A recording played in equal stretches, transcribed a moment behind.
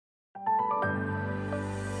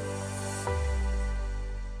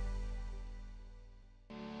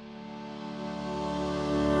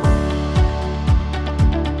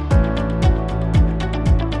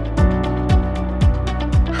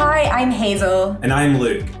I'm Hazel. And I'm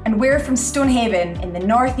Luke. And we're from Stonehaven in the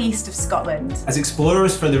northeast of Scotland. As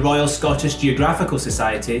explorers for the Royal Scottish Geographical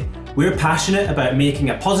Society, we're passionate about making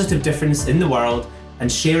a positive difference in the world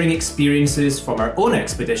and sharing experiences from our own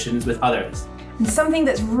expeditions with others. And something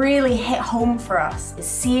that's really hit home for us is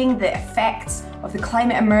seeing the effects of the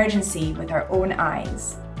climate emergency with our own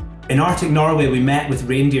eyes. In Arctic Norway, we met with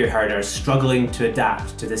reindeer herders struggling to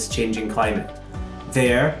adapt to this changing climate.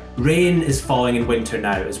 There, rain is falling in winter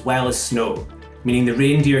now as well as snow, meaning the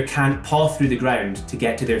reindeer can't paw through the ground to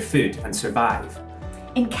get to their food and survive.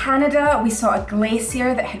 In Canada, we saw a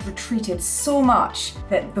glacier that had retreated so much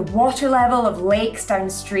that the water level of lakes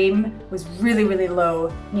downstream was really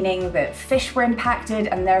low, meaning that fish were impacted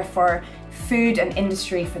and therefore food and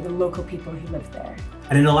industry for the local people who lived there.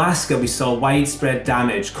 And in Alaska, we saw widespread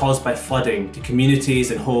damage caused by flooding to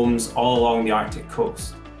communities and homes all along the Arctic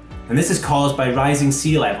coast. And this is caused by rising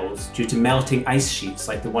sea levels due to melting ice sheets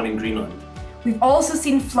like the one in Greenland. We've also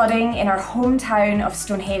seen flooding in our hometown of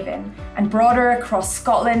Stonehaven and broader across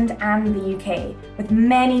Scotland and the UK, with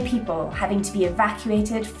many people having to be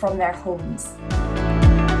evacuated from their homes.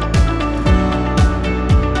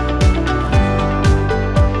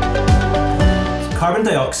 Carbon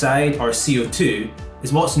dioxide, or CO2,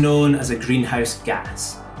 is what's known as a greenhouse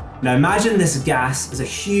gas. Now imagine this gas as a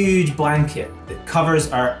huge blanket that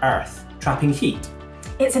covers our Earth, trapping heat.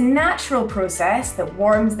 It's a natural process that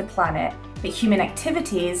warms the planet, but human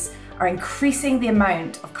activities are increasing the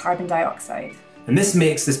amount of carbon dioxide. And this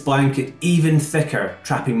makes this blanket even thicker,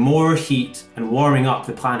 trapping more heat and warming up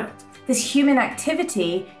the planet. This human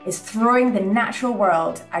activity is throwing the natural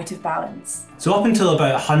world out of balance. So up until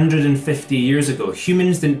about 150 years ago,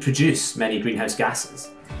 humans didn't produce many greenhouse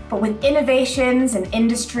gases. But with innovations and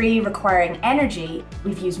industry requiring energy,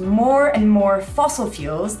 we've used more and more fossil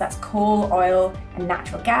fuels, that's coal, oil, and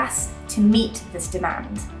natural gas, to meet this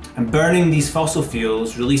demand. And burning these fossil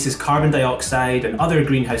fuels releases carbon dioxide and other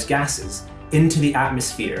greenhouse gases into the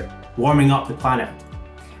atmosphere, warming up the planet.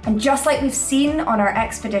 And just like we've seen on our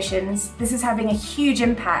expeditions, this is having a huge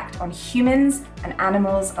impact on humans and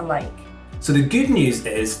animals alike. So the good news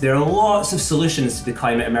is there are lots of solutions to the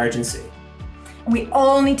climate emergency. And we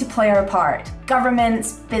all need to play our part,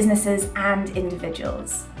 governments, businesses, and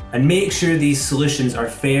individuals. And make sure these solutions are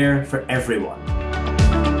fair for everyone.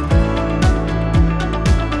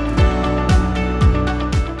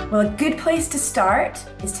 Well, a good place to start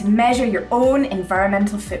is to measure your own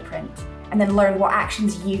environmental footprint and then learn what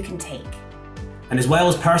actions you can take. And as well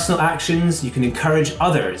as personal actions, you can encourage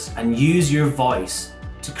others and use your voice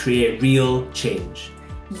to create real change.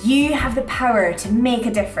 You have the power to make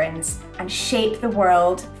a difference and shape the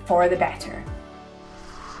world for the better.